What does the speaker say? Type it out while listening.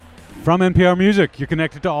From NPR Music, you're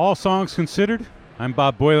connected to All Songs Considered. I'm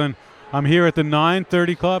Bob Boylan. I'm here at the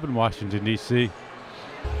 930 Club in Washington, D.C.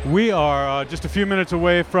 We are just a few minutes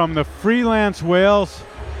away from the Freelance Whales,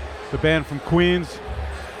 the band from Queens,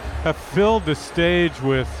 have filled the stage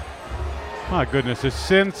with, my goodness, there's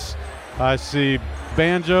synths. I see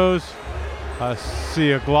banjos. I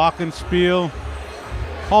see a glockenspiel.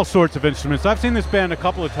 All sorts of instruments. I've seen this band a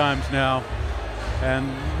couple of times now, and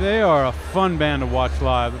they are a fun band to watch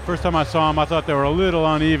live. The first time I saw them, I thought they were a little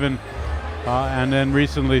uneven, and then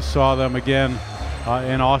recently saw them again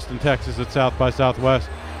in Austin, Texas at South by Southwest,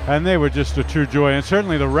 and they were just a true joy. And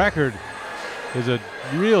certainly the record is a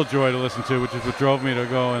real joy to listen to, which is what drove me to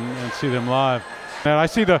go and see them live. And I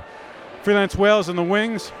see the Freelance Whales in the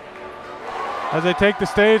wings as they take the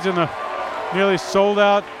stage in the nearly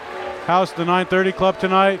sold-out house, the 930 Club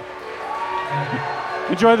tonight.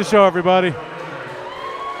 Enjoy the show, everybody.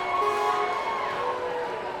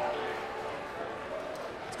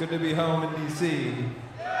 Good to be home in D.C.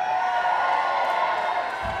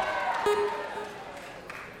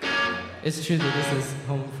 It's true that this is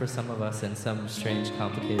home for some of us in some strange,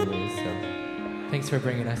 complicated ways, so thanks for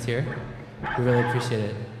bringing us here. We really appreciate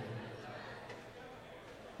it.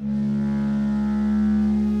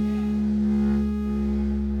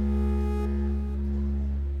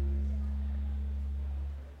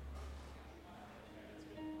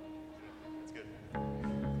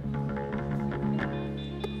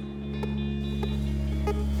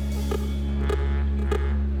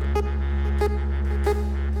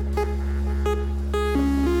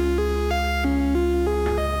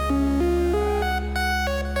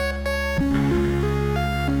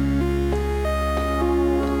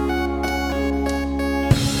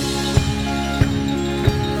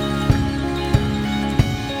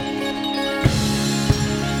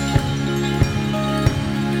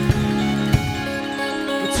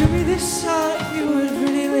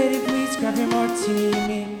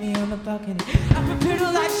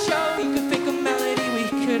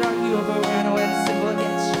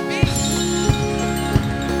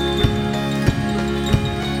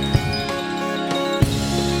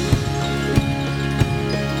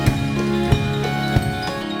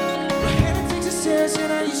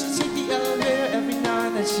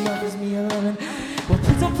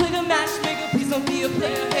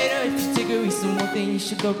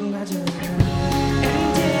 Spot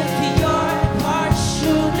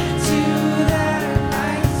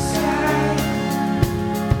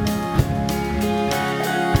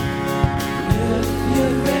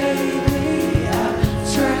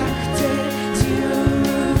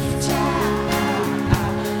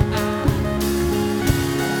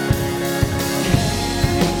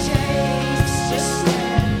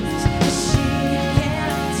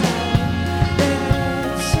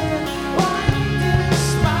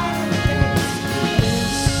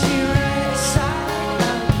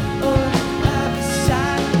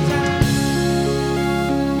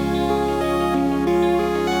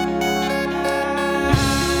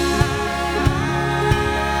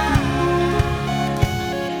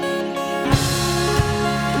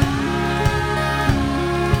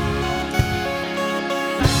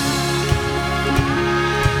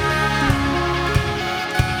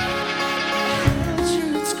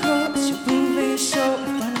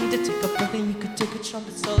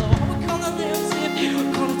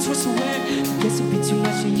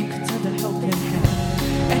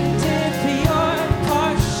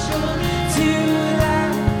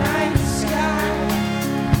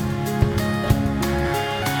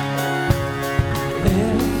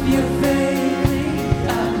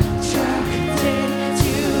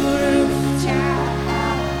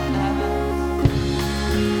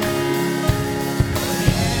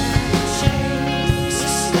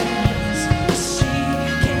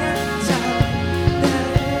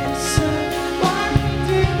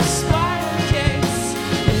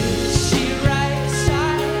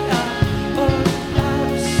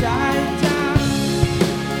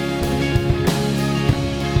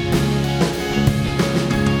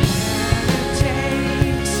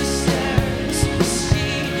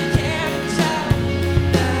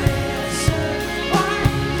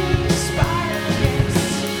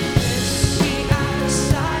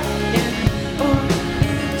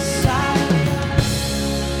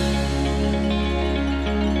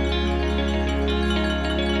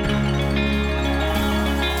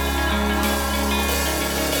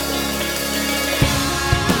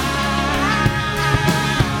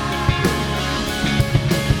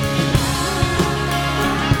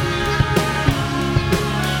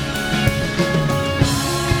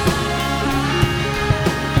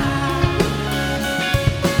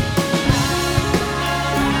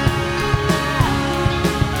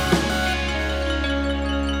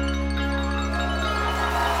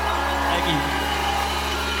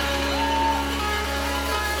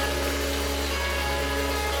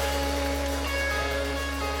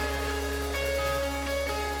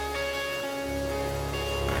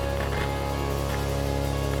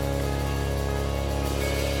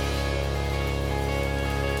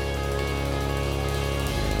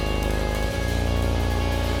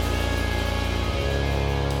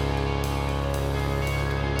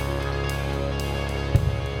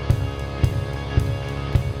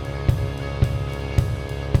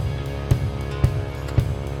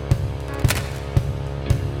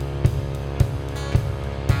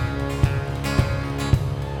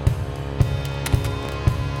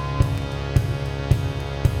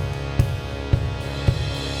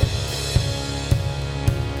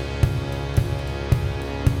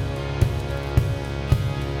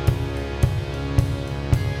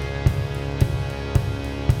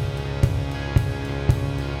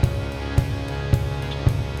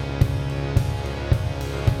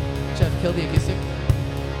kill the acoustic?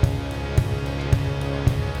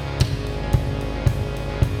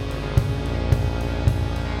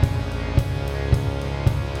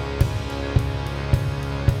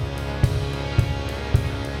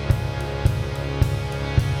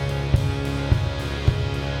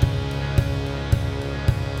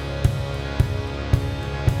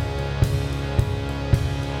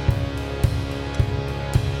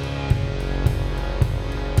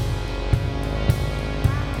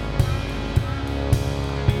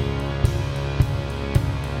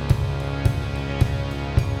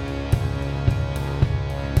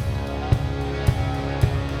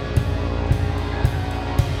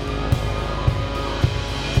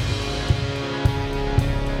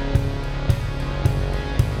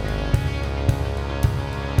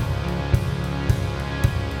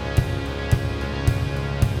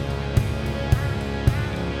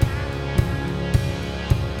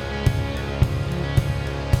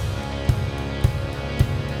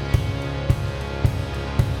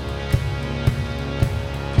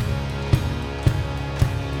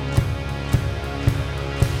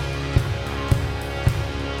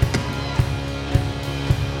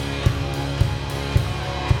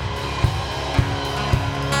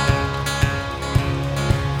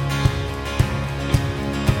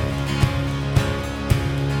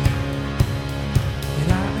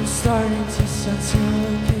 Starting to sense your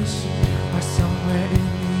location, or somewhere in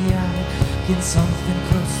the attic, getting something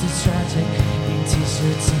close to tragic, eating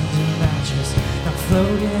t-shirts under mattress. I'm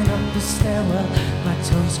floating up the stairwell, my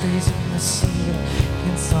toes grazing the cedar,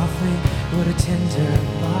 and softly with a tender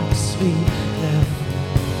box sweet left.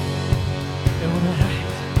 And when I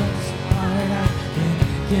was hard I've been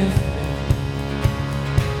given,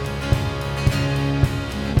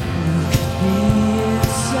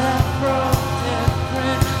 several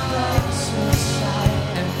different places,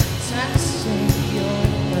 and sensing your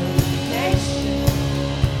location.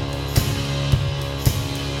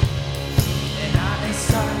 And I am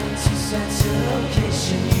starting to sense your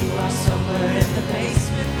location. You are somewhere in the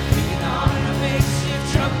basement, being on a makeshift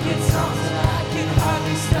drunken song that I can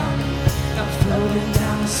hardly stomach. I'm floating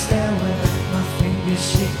down the stairway, my fingers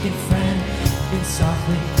shaking friend, and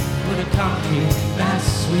softly with a concrete mass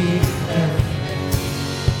sweet earth.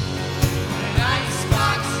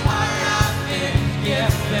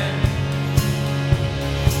 Given.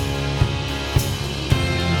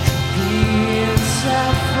 Be in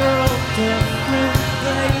several different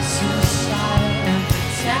places, I am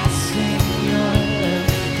testing your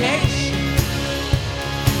location.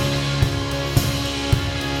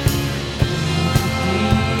 Be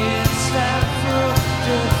in several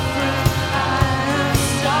different, I am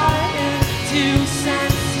starting to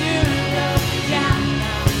sense your location.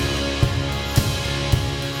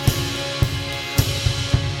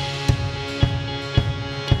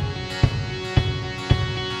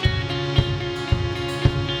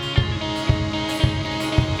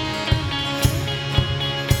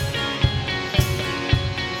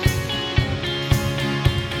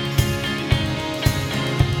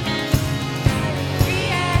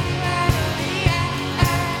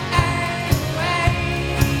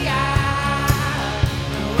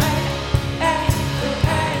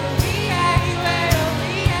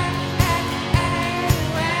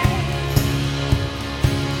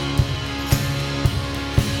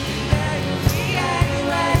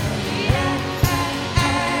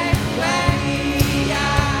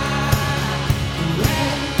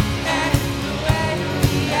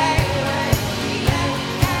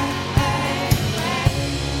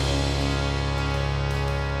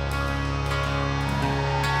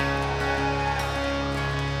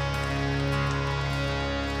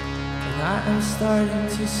 I am starting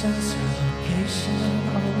to sense your location.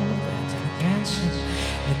 Abandoned mansion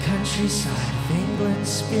in the countryside of England.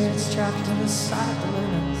 Spirits trapped on the side of the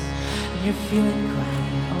linens, and you're feeling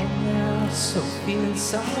quite alone, so feeling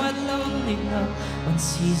somewhat lonely. No one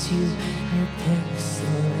sees you in your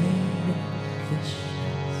pixelated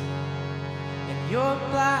visions, and your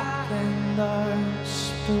black and orange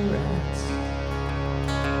barrettes.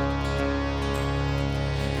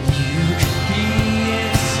 You could be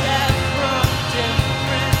in several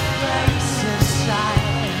different places. I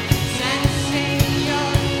am sensing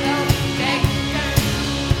your location.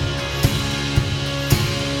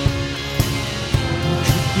 You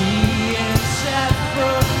could be in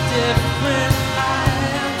several different. I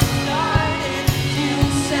am starting to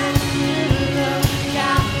sense your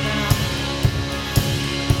location.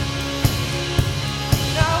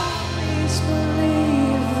 No, please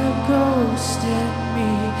believe the ghost in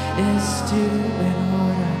me is doing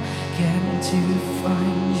what I can to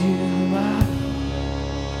find you out.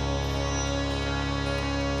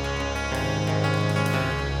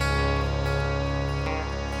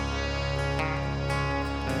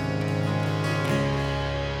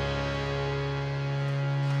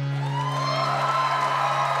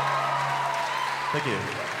 Thank you.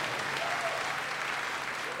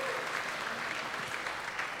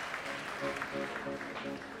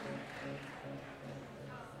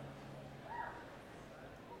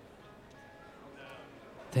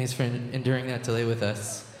 Thanks for enduring that delay with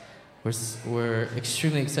us. We're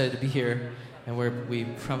extremely excited to be here, and we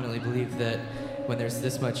prominently believe that when there's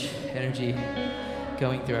this much energy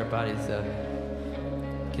going through our bodies,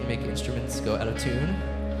 can make instruments go out of tune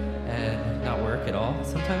and not work at all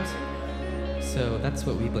sometimes. So that's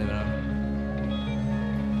what we blame it on.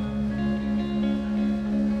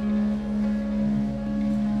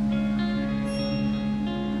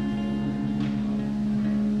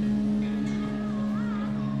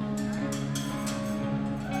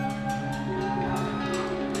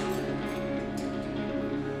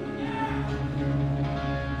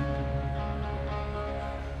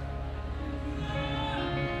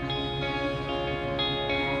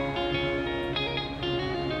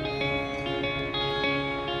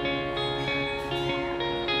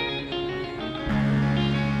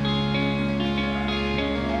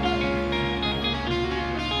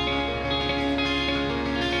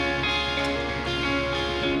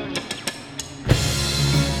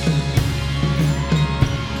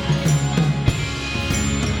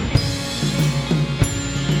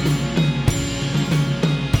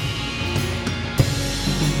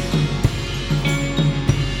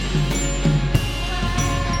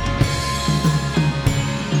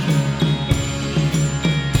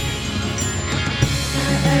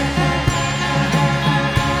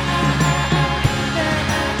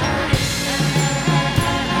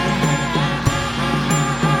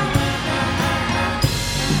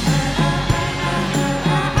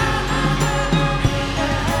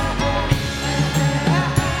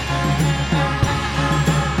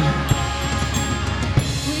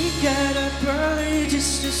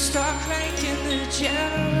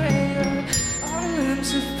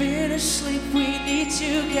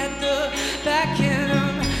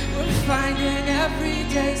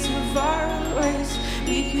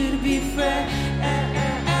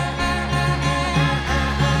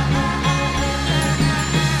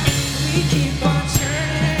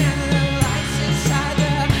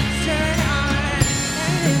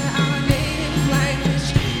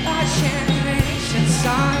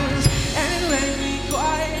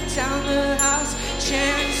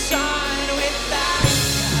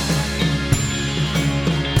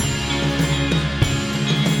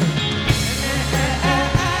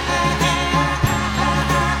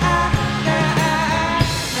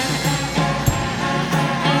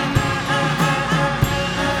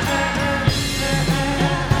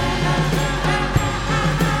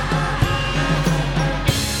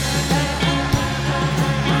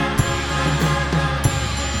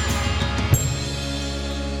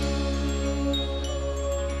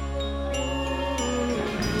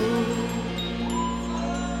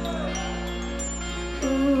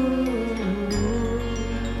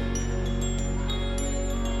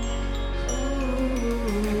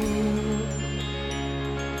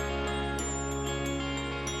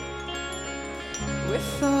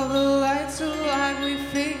 With all the lights alive, we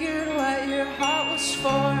figured what your heart was for,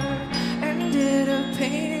 and did a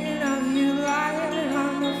painting of you lying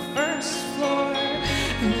on the first floor.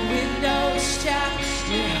 The windows jacked,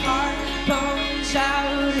 your heart bones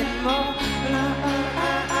out and more.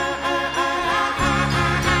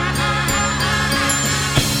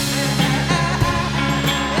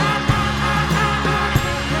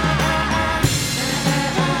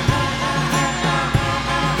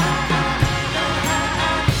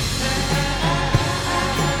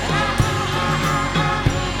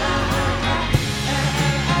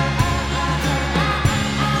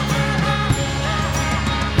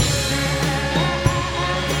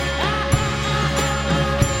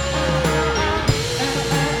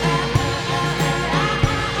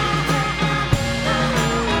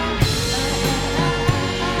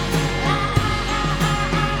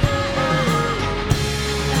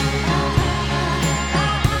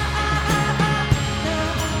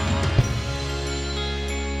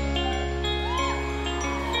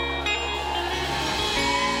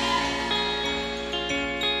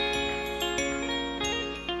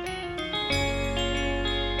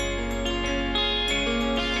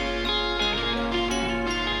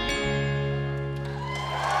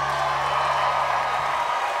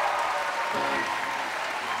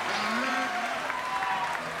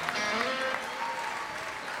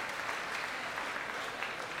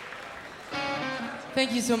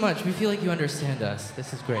 Thank you so much. We feel like you understand us.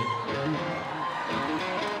 This is great. I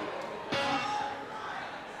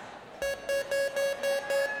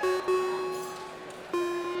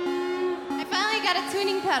finally got a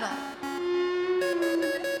tuning pedal.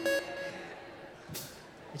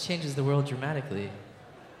 changes the world dramatically.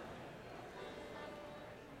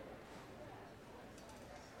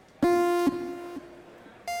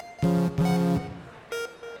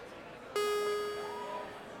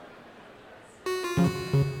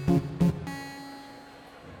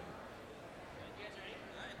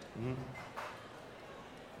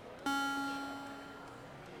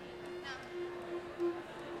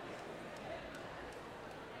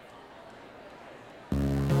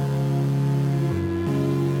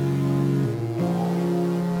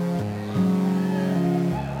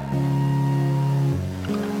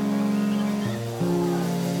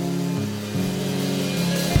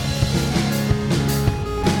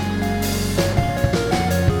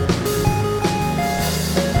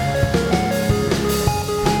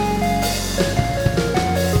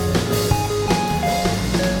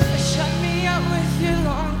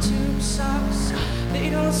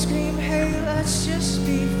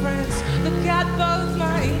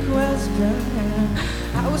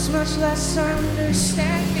 Much less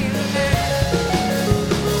understanding that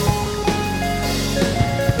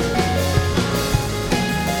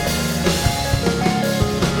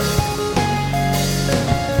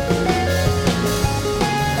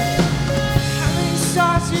how many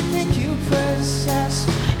stars you think you possess?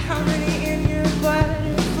 How many in your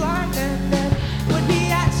butterfly net would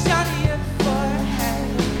be etched on your forehead?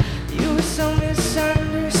 You were so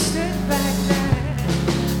misunderstood back then,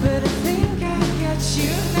 but I think I get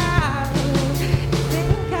you now.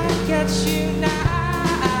 Get you now.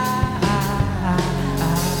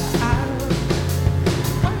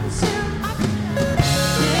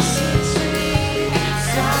 This is me,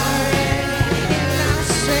 sorry, and not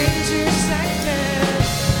strangers like this.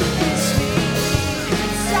 It's me,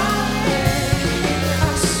 sorry, and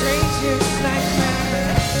not strangers like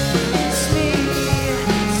this. It's me,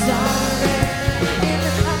 sorry, and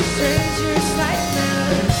not strangers like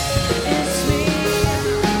this. It's me,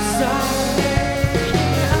 sorry.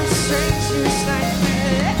 Strangers like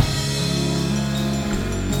that.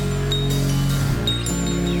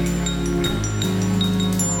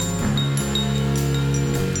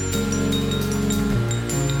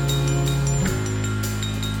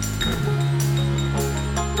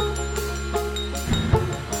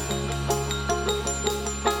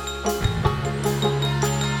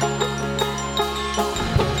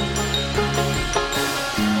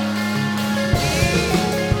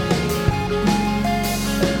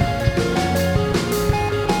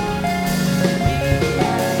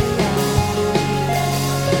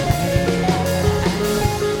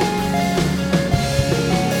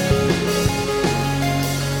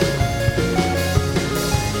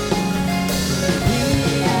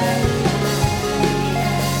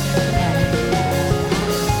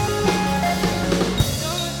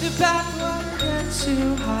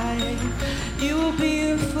 Too high, you will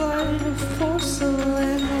be a flood of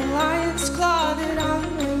porcelain. The lion's claw that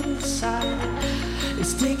I'm inside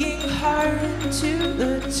is digging hard into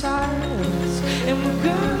the tiles, and we're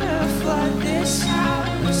gonna flood this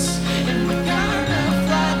house, and we're gonna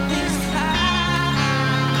flood this house.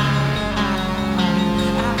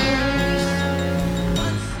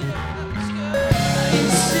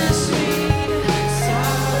 It's just me,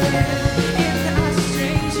 sorry, and not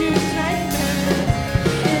strangers like that.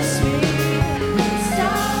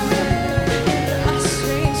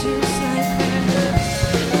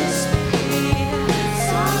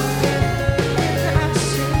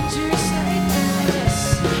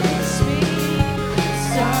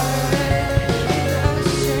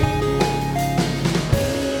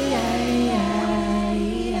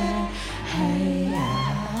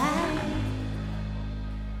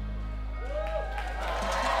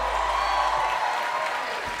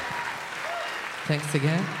 Thanks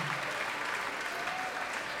again.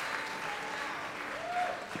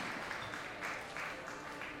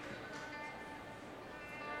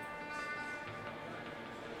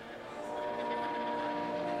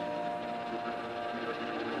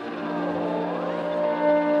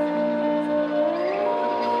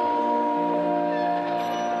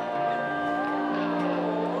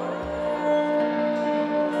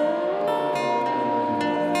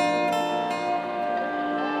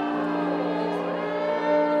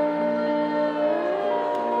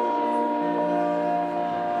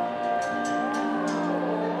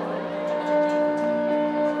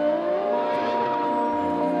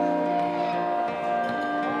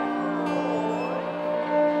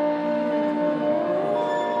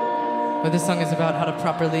 But this song is about how to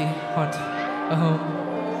properly haunt a home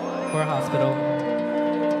or a hospital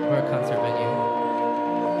or a concert venue.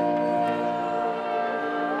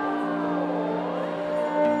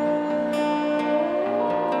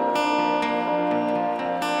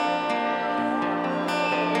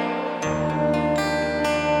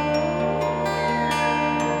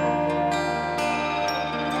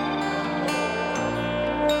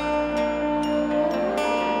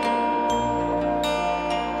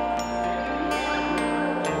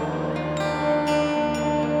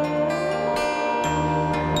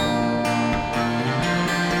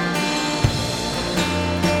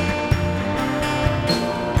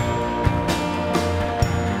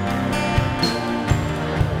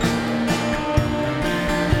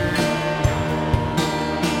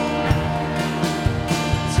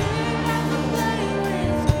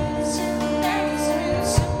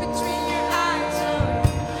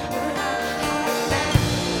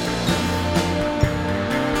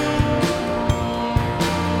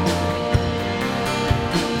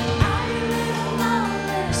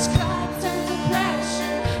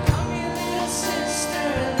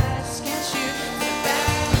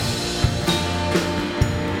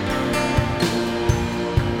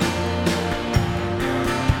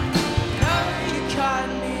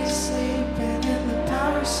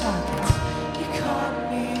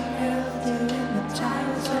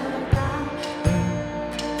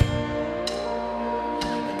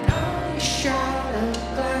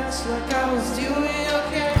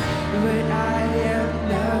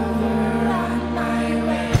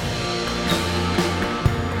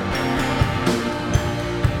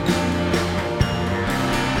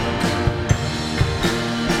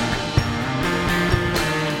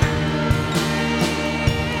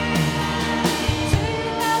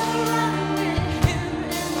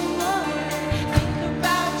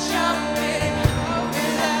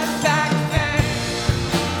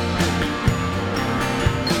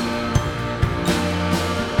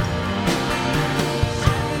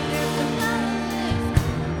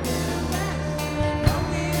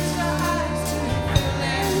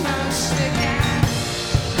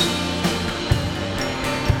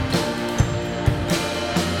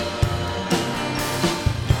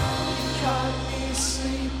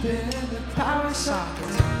 open the power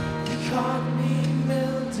sockets. You caught me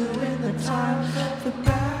mildew in the time of the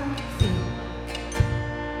bathroom.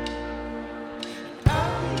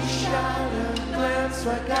 You shot a glance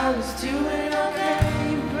like I was doing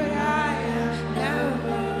okay, but I am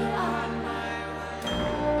never on my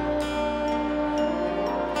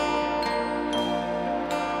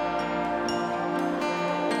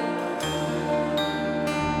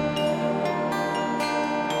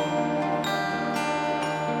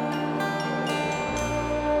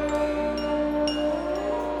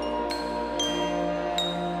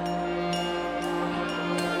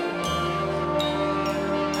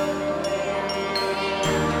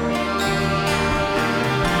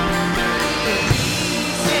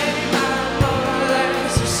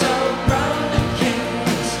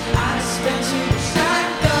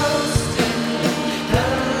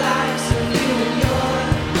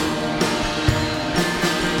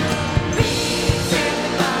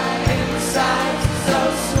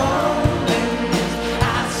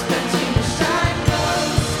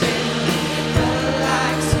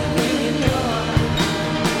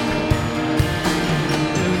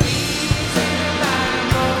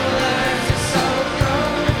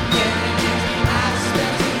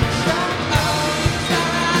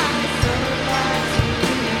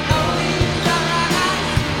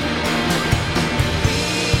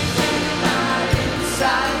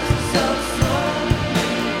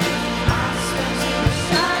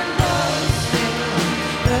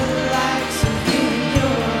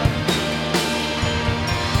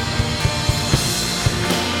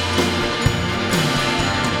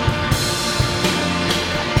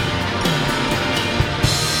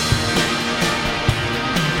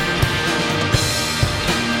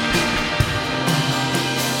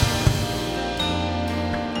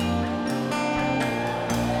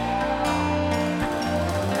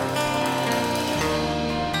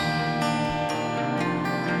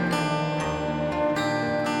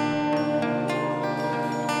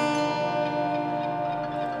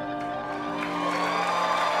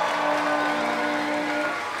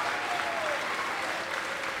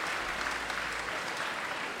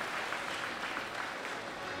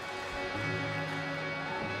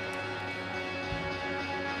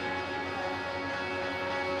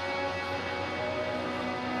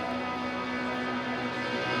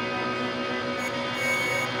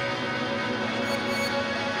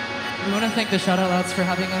We want to thank the Shout Out Louds for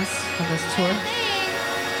having us on this tour.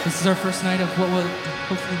 This is our first night of what will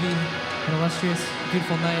hopefully be an illustrious,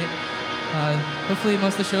 beautiful night. Hopefully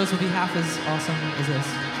most of the shows will be half as awesome as this.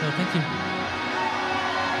 So thank you.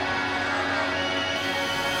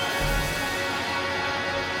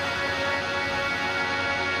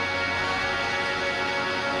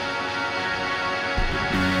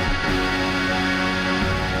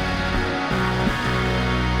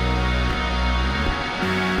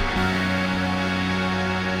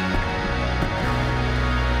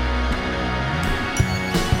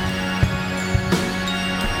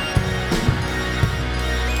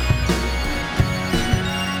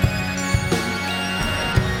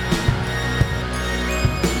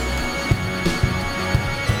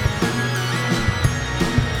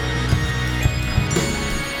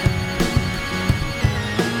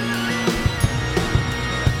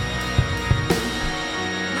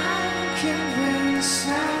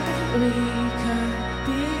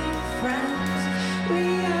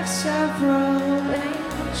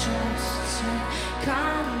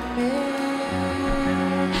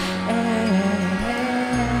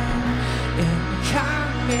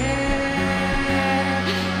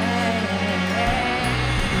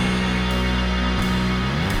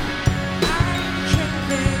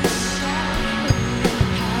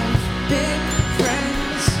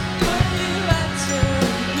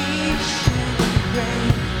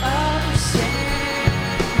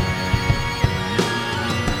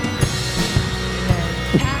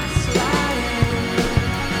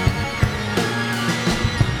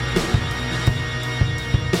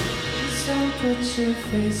 Put your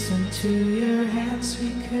face into your hands,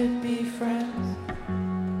 we could be friends.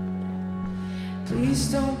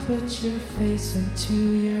 Please don't put your face into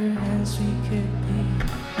your hands, we could be.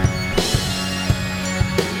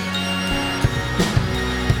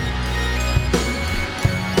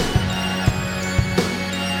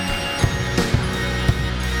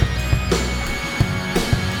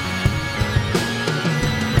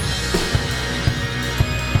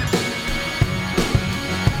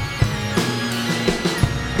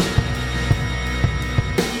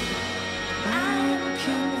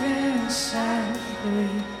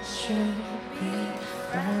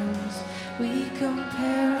 We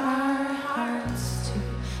compare our hearts to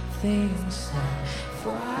things that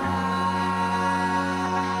fly,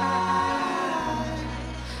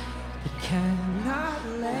 but cannot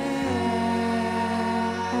land.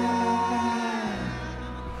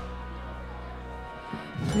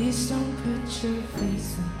 Please don't put your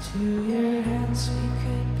face into your hands, we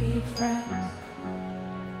could be friends.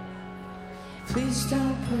 Please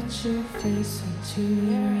don't put your face into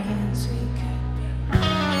your hands, we could be.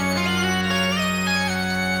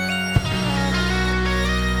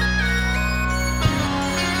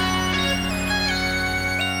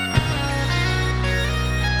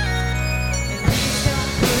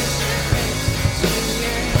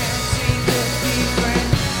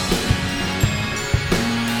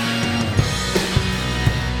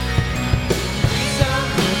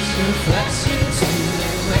 Reflections to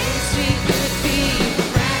the ways we could be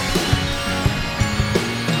friends.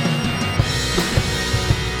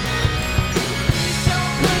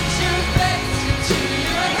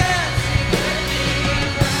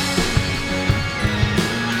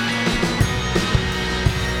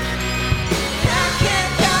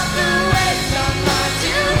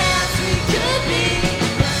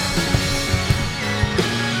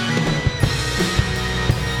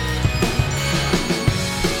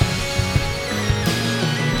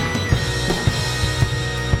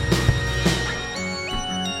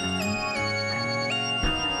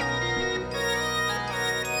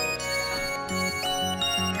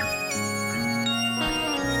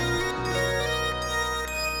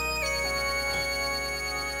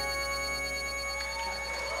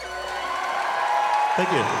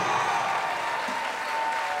 Thank you.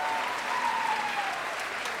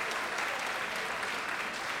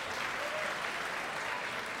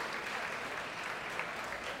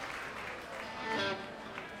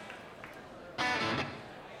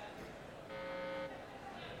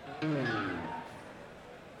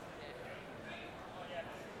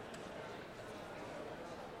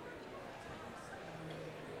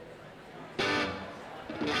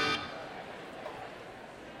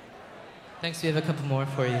 Thanks, we have a couple more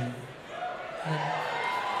for you.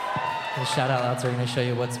 The shout out louds are going to show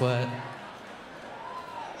you what's what.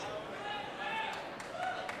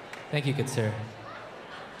 Thank you, good sir.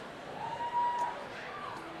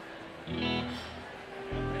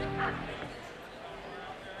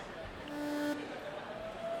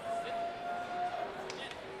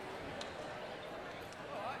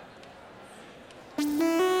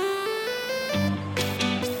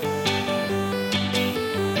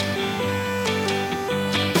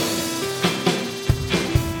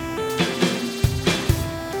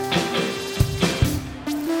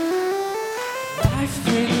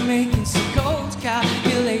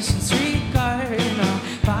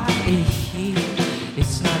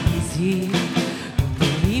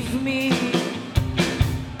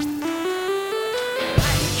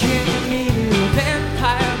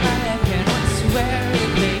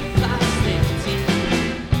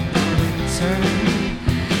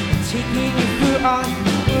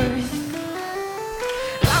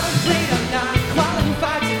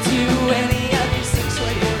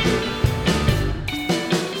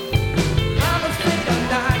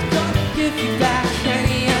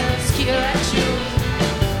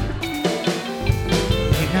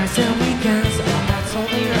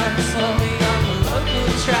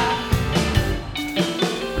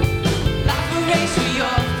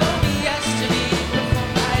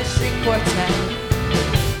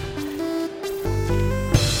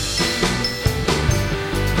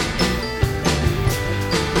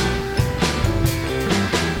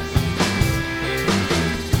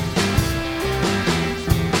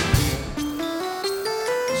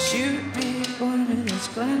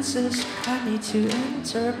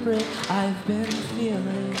 I've been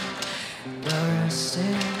feeling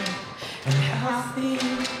rested and healthy.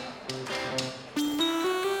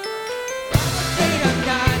 I'm afraid I'm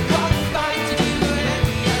not qualified to do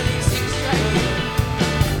any of these things right.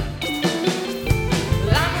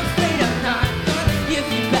 Well, I'm afraid I'm not gonna give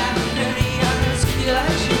you back any other skill I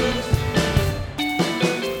choose.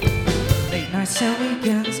 Late nights and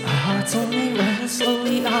weekends, our hearts only run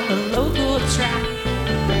slowly on the local track.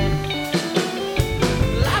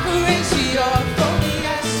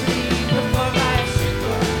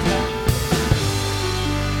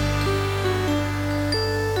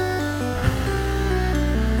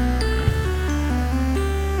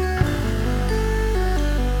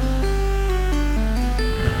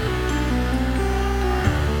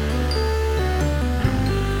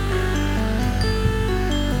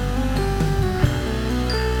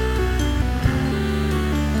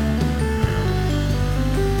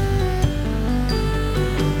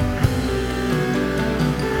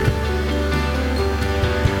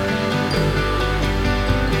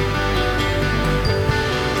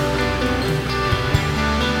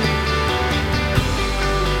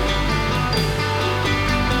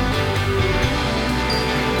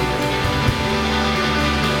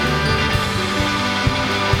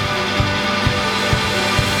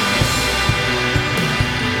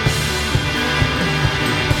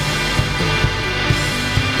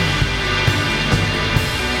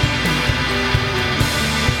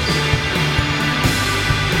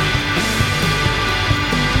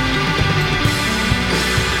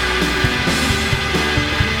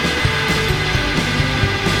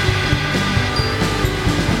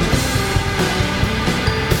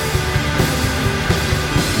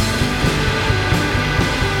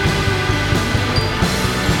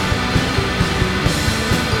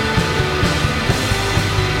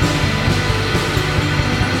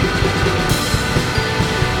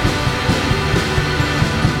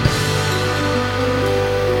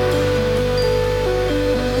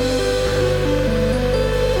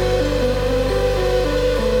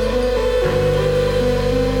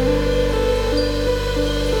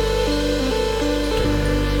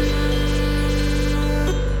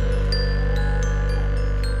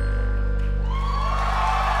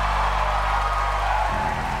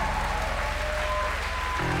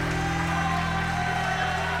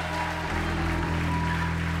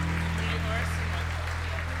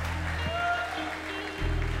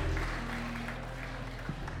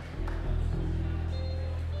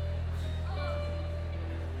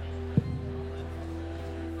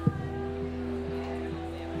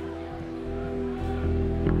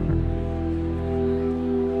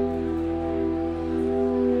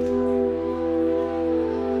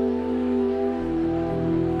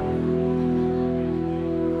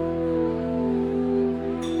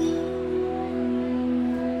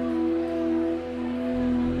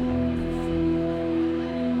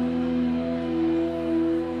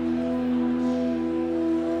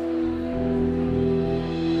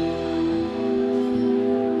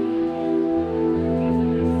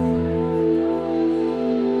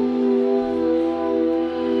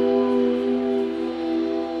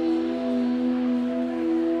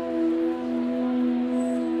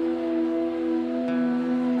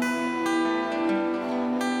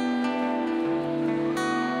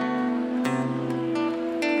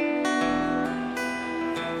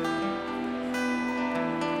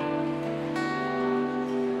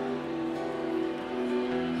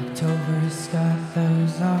 October's got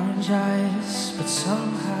those orange eyes, but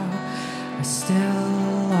somehow I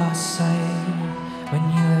still lost sight when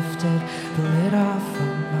you lifted the lid off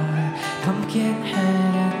of my pumpkin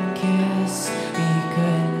head and kissed me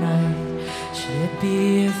goodnight. Should it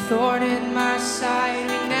be a thorn in my side?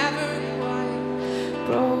 We never quite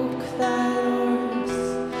broke that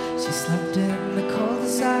horse. She slept in the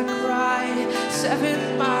cul-de-sac ride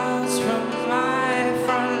 7 miles from my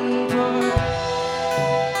front door.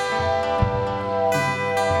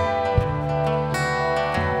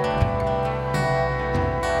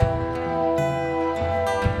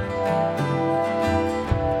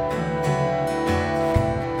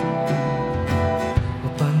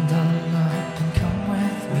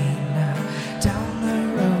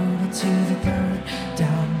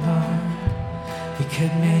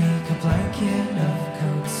 Could make a blanket of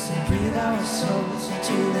coats and breathe our souls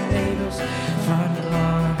into the neighbor's front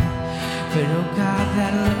lawn. But oh God,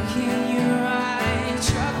 that look in your eye,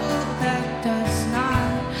 trouble that does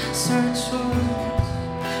not search words.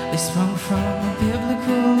 They sprung from a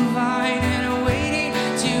biblical vine and are waiting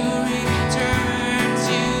to return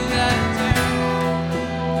to the dirt.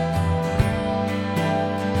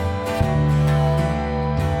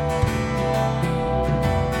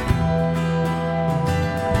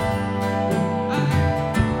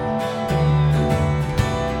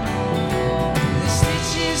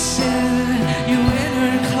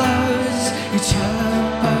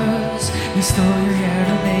 You stole your hair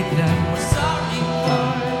to make them more sorry for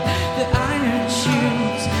the iron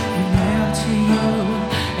shoes we nailed to you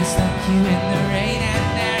and stuck you in the rain, and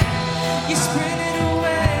then you sprinted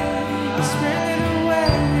away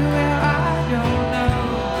where I don't know.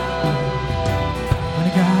 When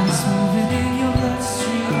God is moving in your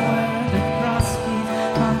bloodstream where the cross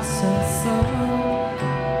beats on so slow.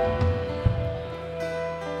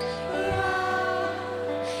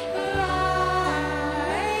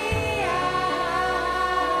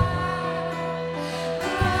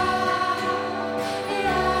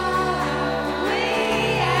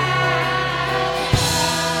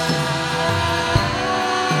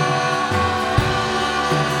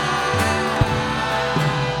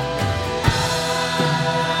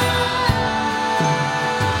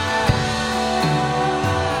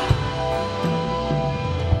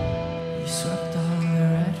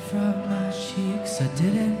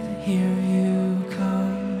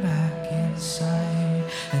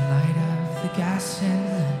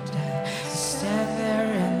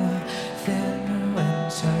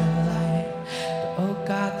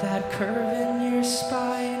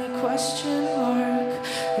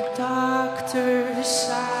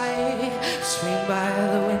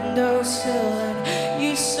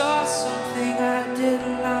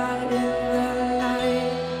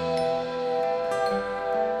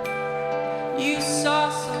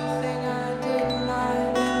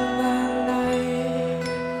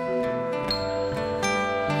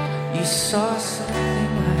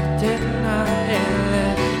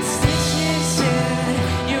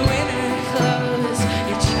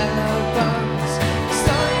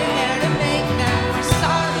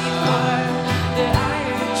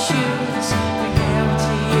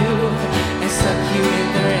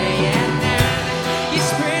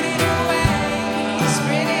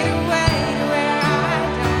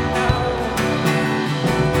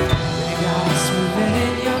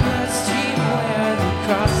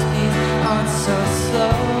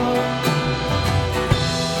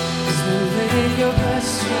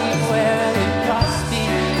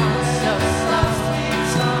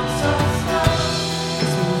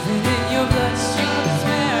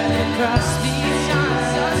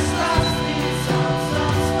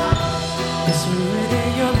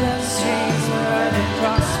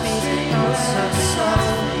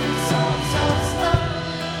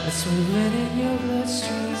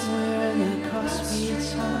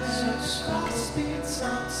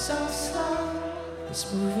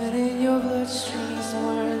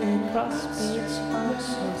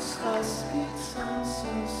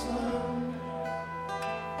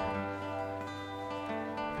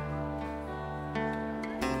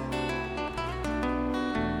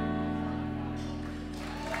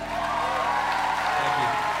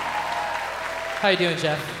 How you doing,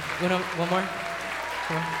 Jeff? You want one more?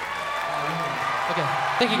 Okay,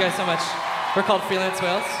 thank you guys so much. We're called Freelance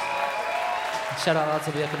Whales. Shout out lots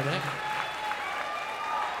will be up in a minute.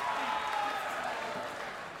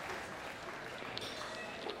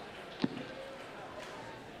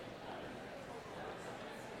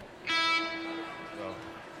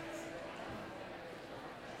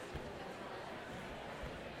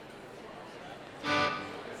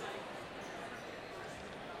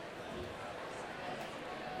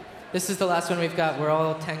 This is the last one we've got. We're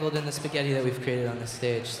all tangled in the spaghetti that we've created on this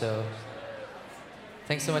stage, so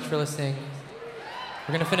thanks so much for listening.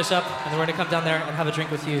 We're going to finish up, and then we're going to come down there and have a drink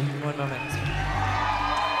with you in one moment.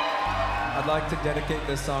 I'd like to dedicate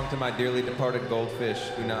this song to my dearly departed goldfish,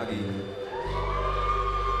 Unagi.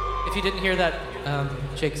 If you didn't hear that,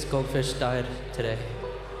 Jake's goldfish died today.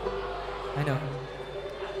 I know.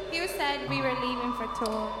 You said we were leaving for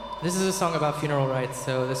tour. This is a song about funeral rites,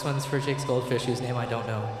 so this one's for Jake's goldfish, whose name I don't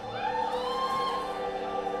know.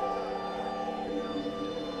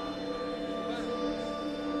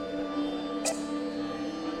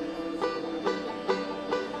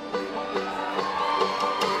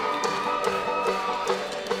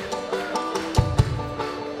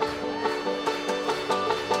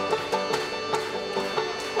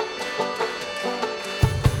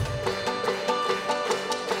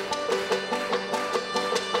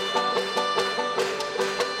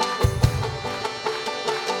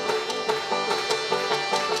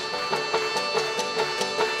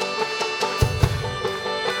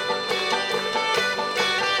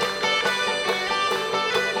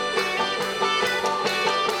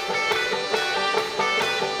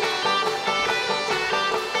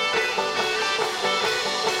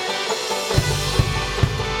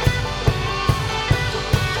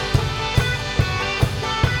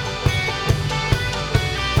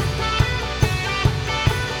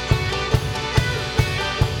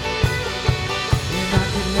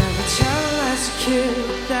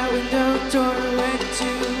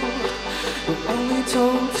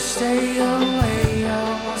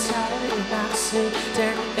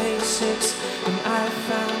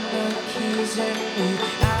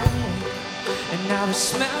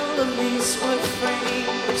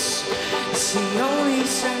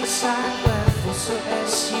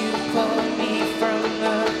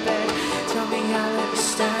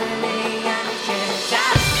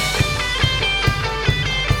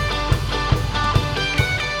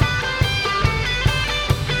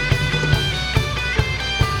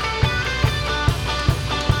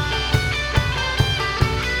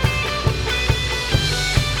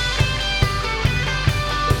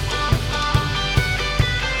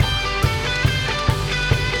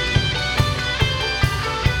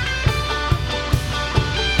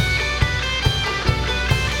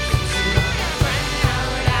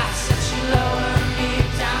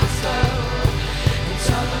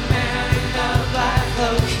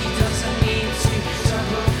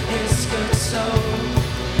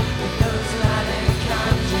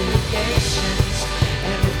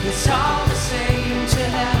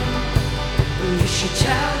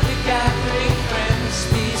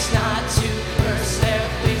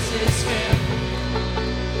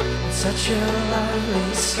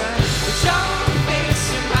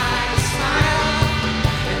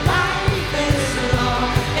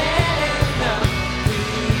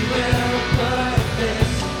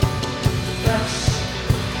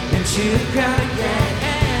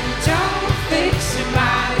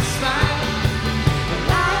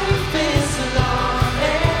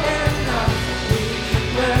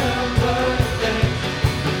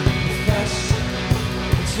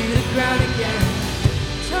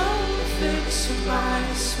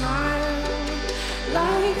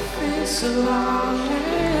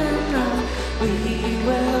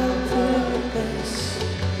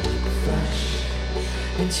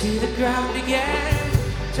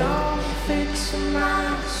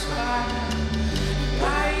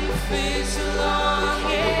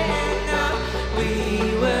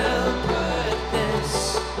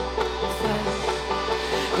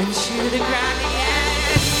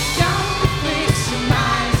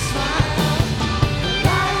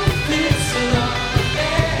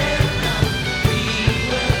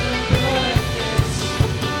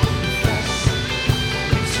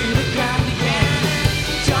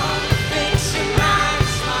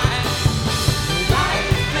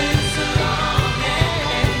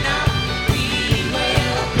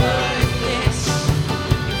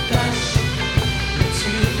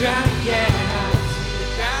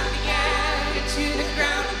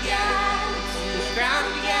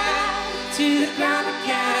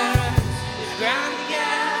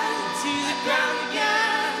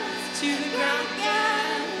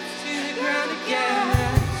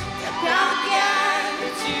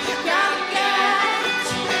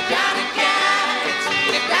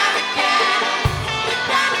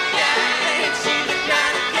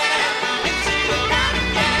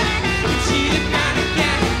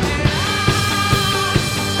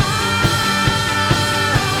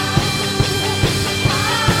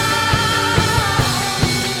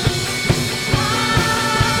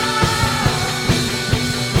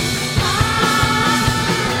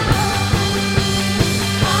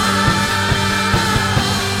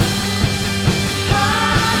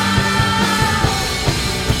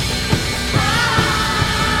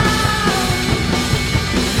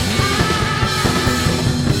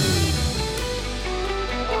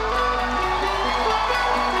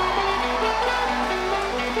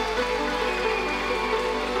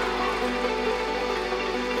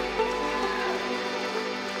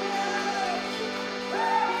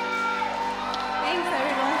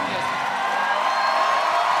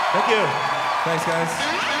 you. Thanks,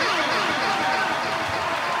 guys.